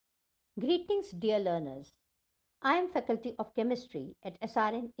Greetings, dear learners. I am Faculty of Chemistry at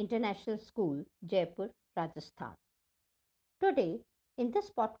SRN International School, Jaipur, Rajasthan. Today, in this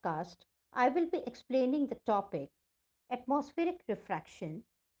podcast, I will be explaining the topic atmospheric refraction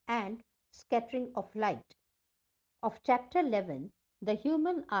and scattering of light of Chapter 11, The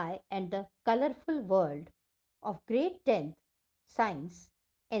Human Eye and the Colorful World of Grade 10th Science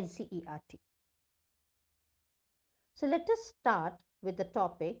NCERT. So, let us start with the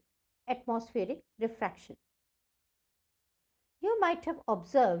topic atmospheric refraction. You might have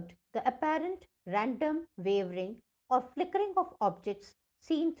observed the apparent random wavering or flickering of objects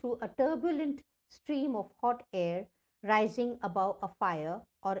seen through a turbulent stream of hot air rising above a fire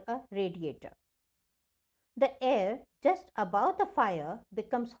or a radiator. The air just above the fire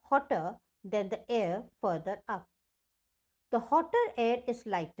becomes hotter than the air further up. The hotter air is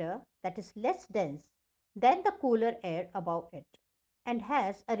lighter, that is less dense, than the cooler air above it, and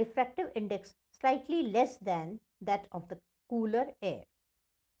has a refractive index slightly less than that of the cooler air.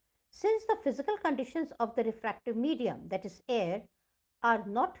 Since the physical conditions of the refractive medium, that is air, are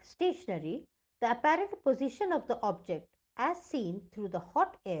not stationary, the apparent position of the object as seen through the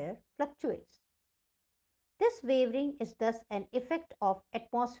hot air fluctuates. This wavering is thus an effect of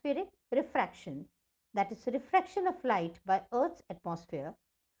atmospheric refraction, that is, refraction of light by Earth's atmosphere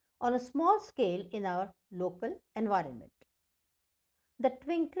on a small scale in our local environment. The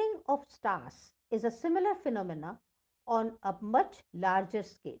twinkling of stars is a similar phenomena on a much larger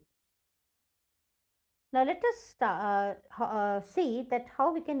scale. Now let us see that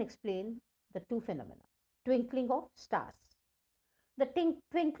how we can explain the two phenomena. Twinkling of stars. The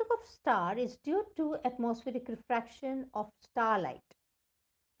twinkling of star is due to atmospheric refraction of starlight.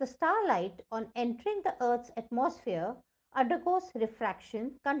 The starlight on entering the Earth's atmosphere undergoes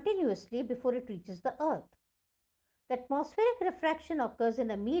refraction continuously before it reaches the Earth. The atmospheric refraction occurs in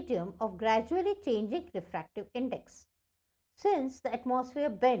a medium of gradually changing refractive index. Since the atmosphere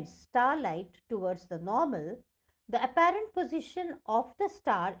bends starlight towards the normal, the apparent position of the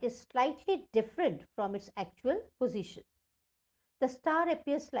star is slightly different from its actual position. The star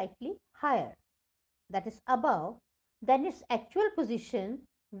appears slightly higher, that is above, than its actual position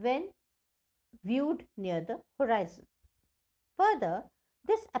when viewed near the horizon. Further,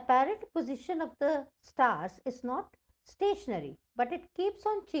 this apparent position of the stars is not stationary, but it keeps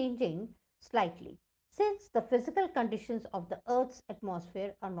on changing slightly. Since the physical conditions of the Earth's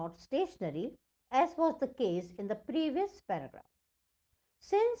atmosphere are not stationary, as was the case in the previous paragraph.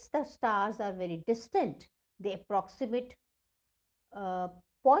 Since the stars are very distant, they approximate uh,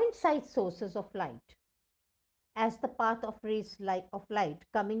 point sized sources of light. As the path of rays of light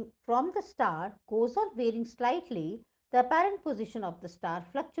coming from the star goes on varying slightly, the apparent position of the star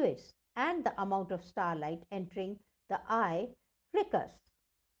fluctuates and the amount of starlight entering the eye flickers.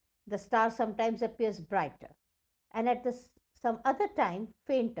 The star sometimes appears brighter and at some other time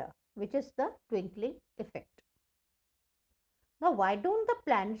fainter, which is the twinkling effect. Now, why don't the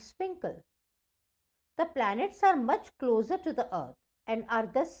planets twinkle? The planets are much closer to the Earth and are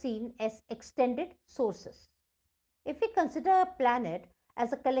thus seen as extended sources. If we consider a planet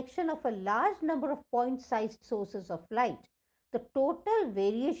as a collection of a large number of point sized sources of light, the total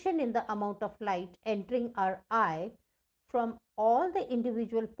variation in the amount of light entering our eye from all the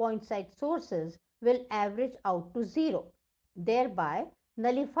individual point sized sources will average out to zero, thereby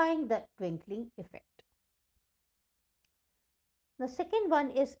nullifying the twinkling effect. The second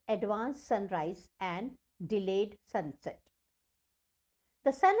one is advanced sunrise and delayed sunset.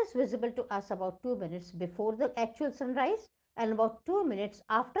 The sun is visible to us about 2 minutes before the actual sunrise and about 2 minutes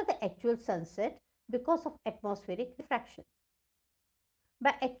after the actual sunset because of atmospheric refraction.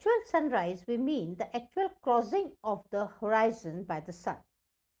 By actual sunrise, we mean the actual crossing of the horizon by the sun.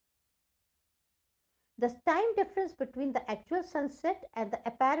 The time difference between the actual sunset and the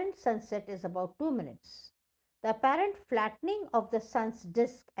apparent sunset is about 2 minutes. The apparent flattening of the sun's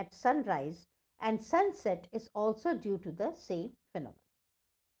disk at sunrise and sunset is also due to the same phenomenon.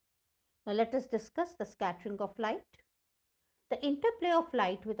 Now let us discuss the scattering of light. The interplay of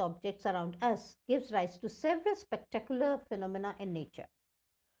light with objects around us gives rise to several spectacular phenomena in nature.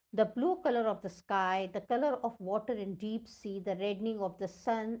 The blue color of the sky, the color of water in deep sea, the reddening of the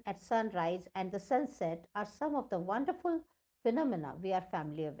sun at sunrise and the sunset are some of the wonderful phenomena we are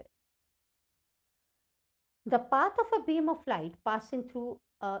familiar with. The path of a beam of light passing through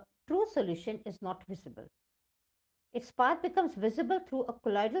a true solution is not visible. Its path becomes visible through a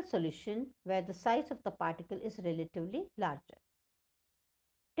colloidal solution where the size of the particle is relatively larger.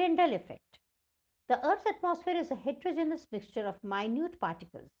 Tyndall effect. The Earth's atmosphere is a heterogeneous mixture of minute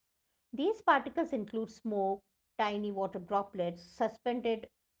particles. These particles include smoke, tiny water droplets, suspended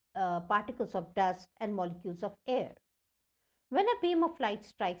particles of dust and molecules of air. When a beam of light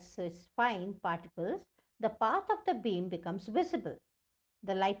strikes these fine particles, the path of the beam becomes visible.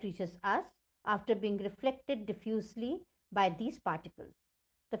 The light reaches us after being reflected diffusely by these particles.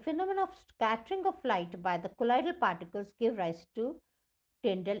 The phenomenon of scattering of light by the colloidal particles give rise to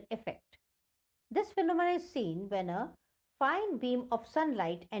Tyndall effect. This phenomenon is seen when a fine beam of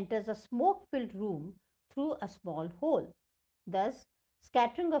sunlight enters a smoke filled room through a small hole. Thus,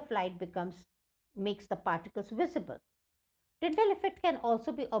 scattering of light makes the particles visible. Tyndall effect can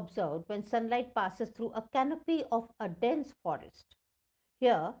also be observed when sunlight passes through a canopy of a dense forest.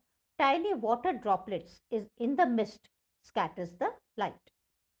 Here, tiny water droplets is in the mist scatters the light.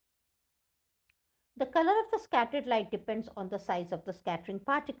 The color of the scattered light depends on the size of the scattering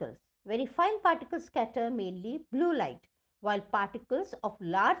particles. Very fine particles scatter mainly blue light, while particles of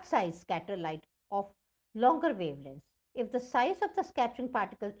large size scatter light of longer wavelengths. If the size of the scattering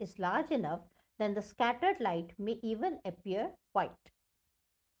particle is large enough, then the scattered light may even appear white.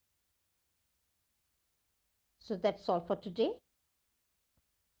 So that's all for today.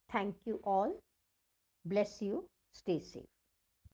 Thank you all. Bless you. Stay safe.